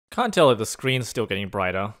Can't tell if the screen's still getting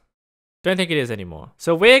brighter. Don't think it is anymore.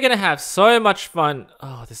 So we're gonna have so much fun.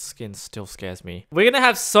 Oh, this skin still scares me. We're gonna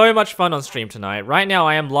have so much fun on stream tonight. Right now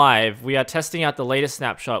I am live. We are testing out the latest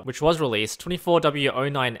snapshot, which was released,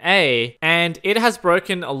 24W09A, and it has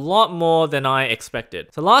broken a lot more than I expected.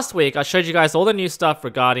 So last week I showed you guys all the new stuff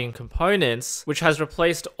regarding components, which has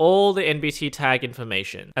replaced all the NBT tag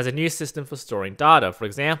information as a new system for storing data. For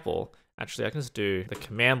example, actually, I can just do the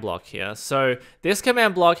command block here. So this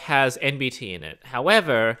command block has NBT in it.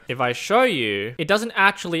 However, if I show you, it doesn't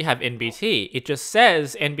actually have NBT. It just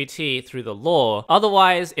says NBT through the lore.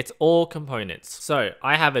 Otherwise, it's all components. So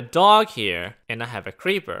I have a dog here and I have a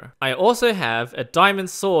creeper. I also have a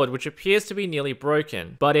diamond sword, which appears to be nearly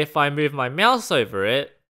broken. But if I move my mouse over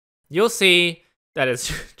it, you'll see that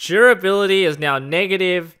its durability is now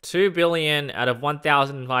negative 2 billion out of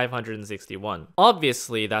 1,561.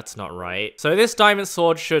 Obviously, that's not right. So this diamond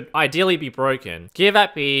sword should ideally be broken. Gear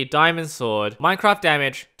VAT B, diamond sword, Minecraft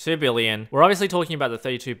damage, 2 billion. We're obviously talking about the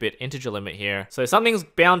 32-bit integer limit here. So something's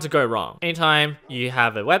bound to go wrong. Anytime you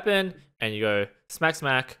have a weapon and you go smack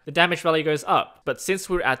smack, the damage value goes up. But since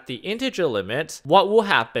we're at the integer limit, what will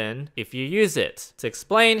happen if you use it? To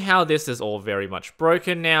explain how this is all very much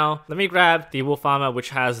broken now, let me grab the wolf armor, which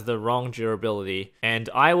has the wrong durability, and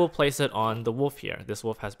I will place it on the wolf here. This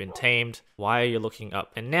wolf has been tamed. Why are you looking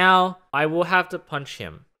up? And now I will have to punch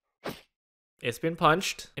him. It's been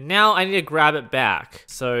punched, and now I need to grab it back.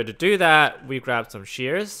 So to do that, we grab some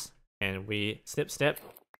shears and we snip snip.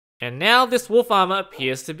 And now this wolf armor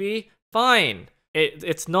appears to be fine.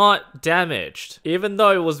 It's not damaged, even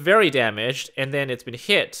though it was very damaged and then it's been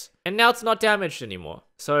hit, and now it's not damaged anymore.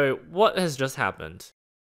 So what has just happened?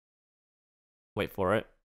 Wait for it.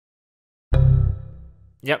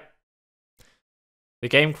 Yep. The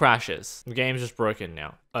game crashes. The game's just broken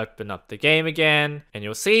now. Open up the game again, and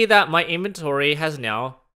you'll see that my inventory has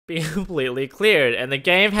now been completely cleared, and the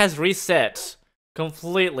game has reset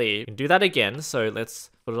completely. You can do that again, so let's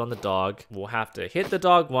put it on the dog. We'll have to hit the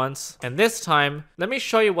dog once, and this time, let me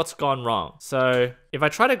show you what's gone wrong. So if I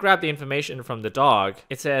try to grab the information from the dog,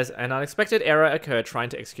 it says an unexpected error occurred trying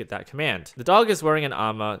to execute that command. The dog is wearing an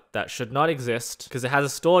armor that should not exist because it has a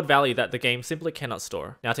stored value that the game simply cannot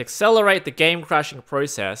store. Now to accelerate the game crashing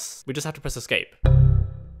process, we just have to press escape.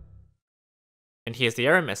 And here's the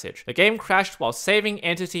error message. The game crashed while saving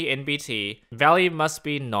entity NBT. Value must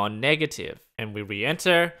be non-negative. And we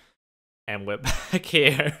re-enter, and we're back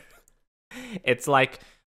here. It's like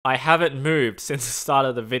I haven't moved since the start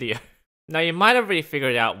of the video. Now you might have already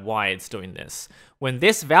figured out why it's doing this. When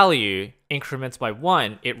this value increments by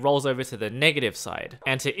 1, it rolls over to the negative side.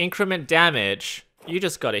 And to increment damage, you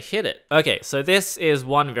just gotta hit it. Okay, so this is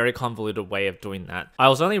one very convoluted way of doing that. I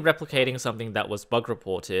was only replicating something that was bug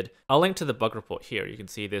reported. I'll link to the bug report here. You can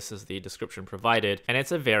see this is the description provided, and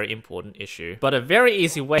it's a very important issue. But a very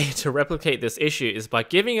easy way to replicate this issue is by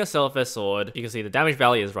giving yourself a sword. You can see the damage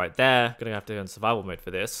value is right there. Gonna have to go in survival mode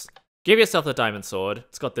for this. Give yourself the diamond sword.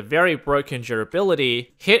 It's got the very broken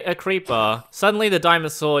durability. Hit a creeper. Suddenly the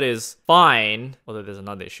diamond sword is fine. Although there's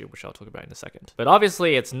another issue, which I'll talk about in a second. But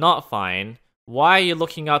obviously it's not fine. Why are you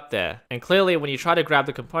looking up there? And clearly when you try to grab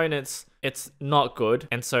the components, it's not good.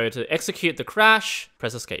 And so to execute the crash,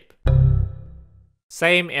 press escape.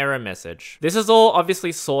 Same error message. This is all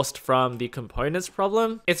obviously sourced from the components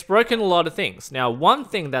problem. It's broken a lot of things. Now, one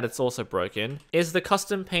thing that it's also broken is the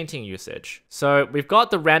custom painting usage. So we've got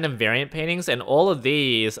the random variant paintings, and all of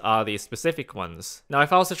these are the specific ones. Now,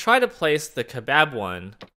 if I was to try to place the kebab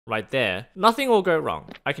one right there, nothing will go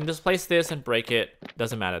wrong. I can just place this and break it,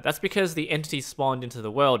 doesn't matter. That's because the entity spawned into the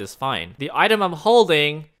world is fine. The item I'm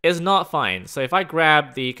holding is not fine. So if I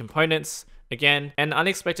grab the components, again, an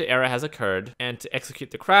unexpected error has occurred, and to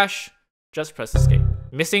execute the crash, just press escape.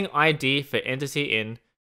 Missing ID for entity in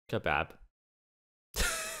kebab.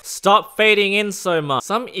 Stop fading in so much.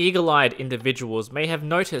 Some eagle-eyed individuals may have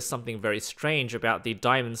noticed something very strange about the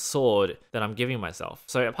diamond sword that I'm giving myself.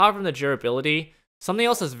 So apart from the durability, something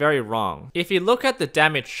else is very wrong. If you look at the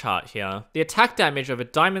damage chart here, the attack damage of a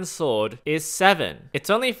diamond sword is 7.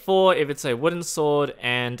 It's only 4 if it's a wooden sword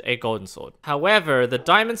and a golden sword. However, the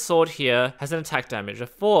diamond sword here has an attack damage of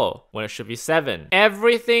 4, when it should be 7.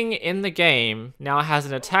 Everything in the game now has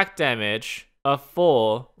an attack damage of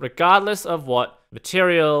 4, regardless of what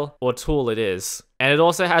material or tool it is. And it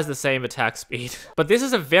also has the same attack speed. But this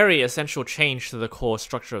is a very essential change to the core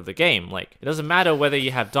structure of the game. Like, it doesn't matter whether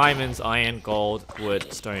you have diamonds, iron, gold,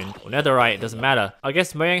 wood, stone, or netherite, it doesn't matter. I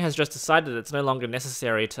guess Mojang has just decided it's no longer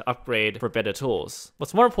necessary to upgrade for better tools.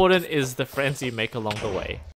 What's more important is the friends you make along the way.